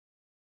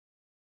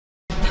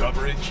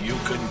Coverage you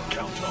can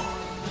count on.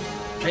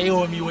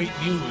 KOMU 8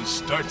 News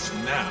starts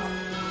now.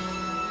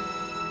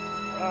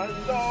 And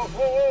the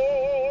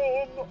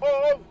home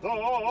of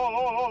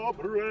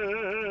the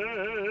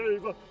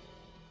brave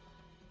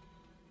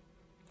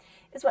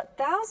is what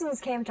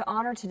thousands came to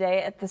honor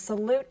today at the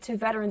Salute to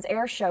Veterans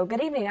Air Show.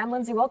 Good evening, I'm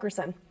Lindsey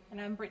Wilkerson. And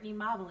I'm Brittany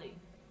Mobley.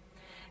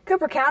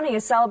 Cooper County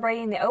is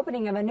celebrating the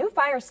opening of a new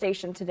fire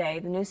station today.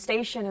 The new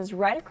station is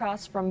right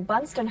across from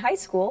Bunston High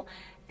School.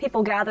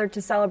 People gathered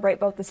to celebrate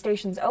both the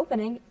station's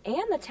opening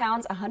and the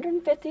town's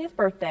 150th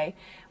birthday.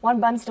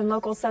 One Bunston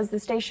local says the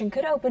station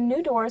could open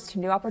new doors to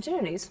new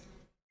opportunities.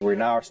 We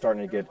now are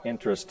starting to get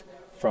interest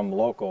from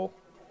local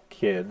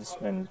kids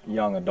and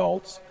young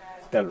adults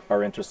that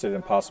are interested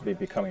in possibly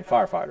becoming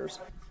firefighters.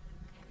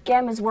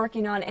 GEM is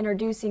working on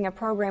introducing a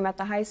program at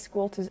the high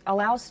school to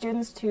allow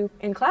students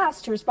in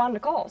class to respond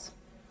to calls.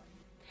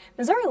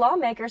 Missouri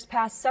lawmakers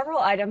passed several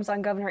items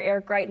on Governor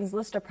Eric Greitens'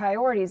 list of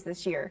priorities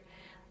this year.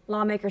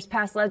 Lawmakers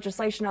passed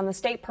legislation on the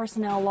state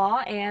personnel law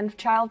and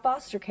child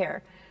foster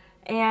care,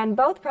 and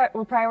both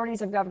were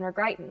priorities of Governor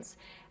Greitens.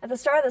 At the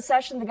start of the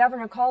session, the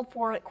governor called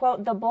for,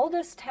 quote, the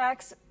boldest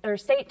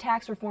state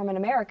tax reform in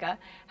America.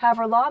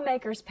 However,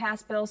 lawmakers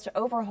passed bills to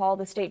overhaul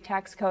the state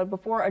tax code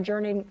before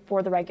adjourning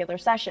for the regular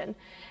session.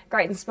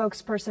 Greitens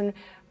spokesperson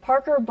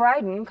Parker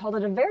Bryden called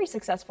it a very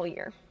successful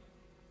year.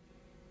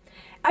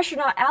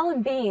 Astronaut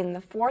Alan Bean,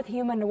 the fourth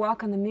human to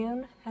walk on the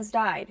moon, has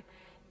died.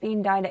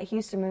 Bean died at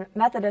Houston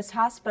Methodist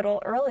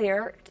Hospital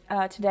earlier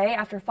today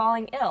after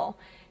falling ill.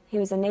 He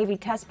was a Navy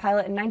test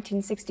pilot in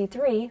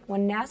 1963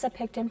 when NASA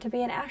picked him to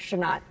be an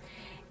astronaut.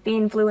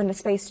 Bean flew into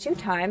space 2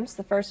 times.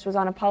 The first was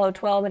on Apollo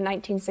 12 in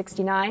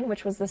 1969,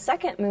 which was the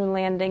second moon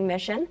landing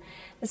mission.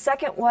 The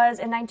second was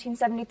in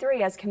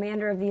 1973 as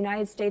commander of the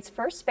United States'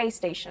 first space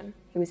station.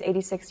 He was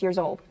 86 years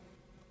old.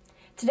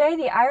 Today,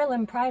 the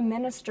Ireland Prime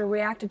Minister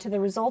reacted to the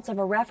results of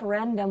a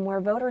referendum where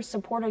voters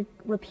supported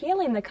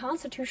repealing the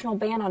constitutional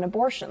ban on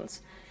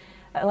abortions.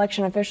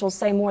 Election officials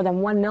say more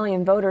than 1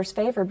 million voters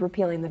favored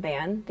repealing the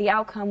ban. The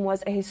outcome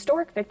was a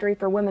historic victory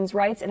for women's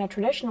rights in a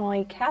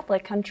traditionally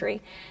Catholic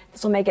country.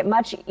 This will make it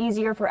much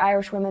easier for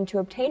Irish women to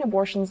obtain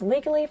abortions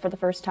legally for the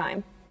first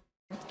time.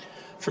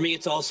 For me,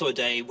 it's also a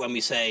day when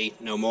we say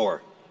no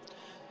more.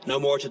 No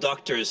more to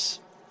doctors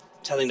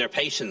telling their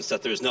patients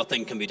that there's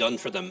nothing can be done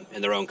for them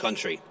in their own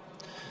country.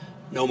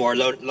 No more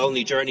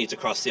lonely journeys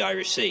across the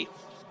Irish Sea.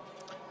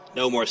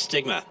 No more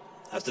stigma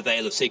as the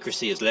veil of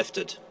secrecy is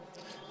lifted.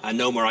 And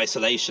no more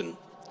isolation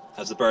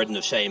as the burden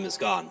of shame is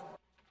gone.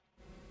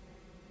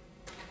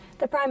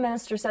 The Prime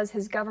Minister says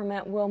his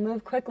government will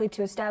move quickly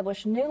to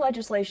establish new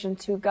legislation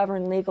to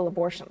govern legal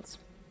abortions.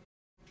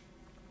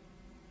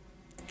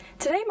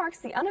 Today marks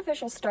the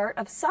unofficial start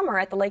of summer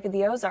at the Lake of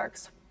the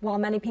Ozarks. While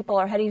many people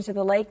are heading to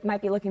the lake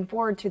might be looking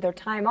forward to their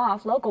time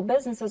off, local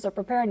businesses are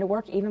preparing to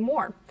work even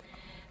more.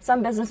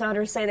 Some business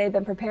owners say they've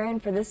been preparing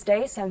for this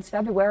day since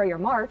February or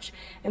March,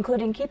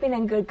 including keeping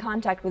in good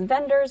contact with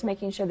vendors,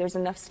 making sure there's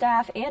enough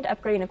staff, and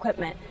upgrading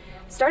equipment.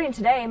 Starting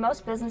today,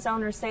 most business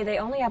owners say they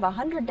only have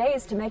 100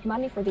 days to make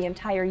money for the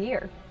entire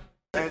year.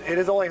 It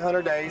is only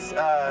 100 days,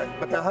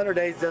 but the 100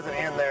 days doesn't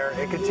end there.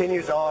 It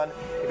continues on.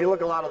 If you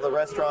look at a lot of the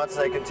restaurants,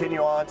 they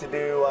continue on to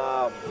do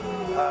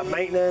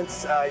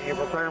maintenance. You're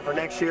preparing for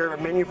next year,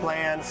 menu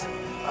plans,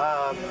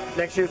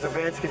 next year's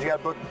events, because you got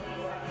to book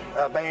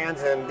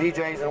bands and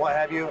DJs and what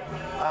have you.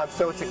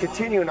 So it's a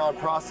continuing on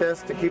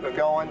process to keep it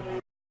going.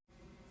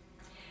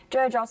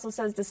 Judge also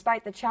says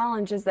despite the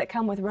challenges that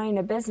come with running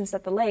a business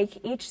at the lake,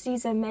 each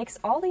season makes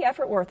all the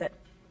effort worth it.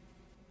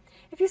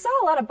 If you saw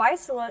a lot of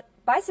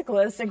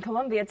bicyclists in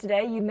Columbia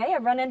today, you may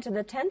have run into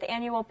the 10th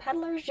annual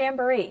Peddlers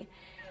Jamboree.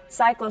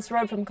 Cyclists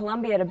rode from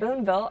Columbia to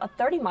Boonville, a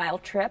 30-mile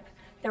trip.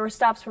 There were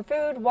stops for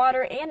food,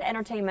 water, and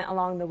entertainment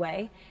along the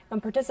way. When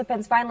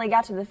participants finally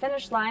got to the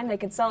finish line, they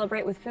could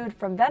celebrate with food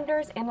from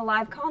vendors and a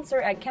live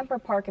concert at Kemper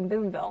Park in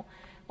Boonville.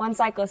 One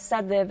cyclist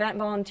said the event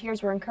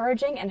volunteers were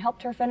encouraging and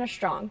helped her finish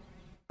strong.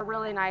 A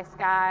really nice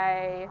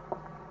guy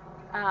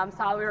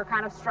saw we were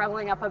kind of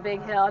struggling up a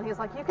big hill, and he was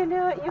like, you can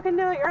do it,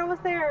 you're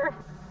almost there.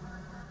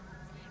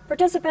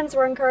 Participants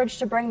were encouraged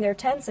to bring their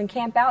tents and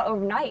camp out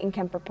overnight in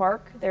Kemper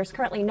Park. There's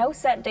currently no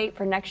set date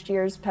for next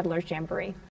year's Peddlers Jamboree.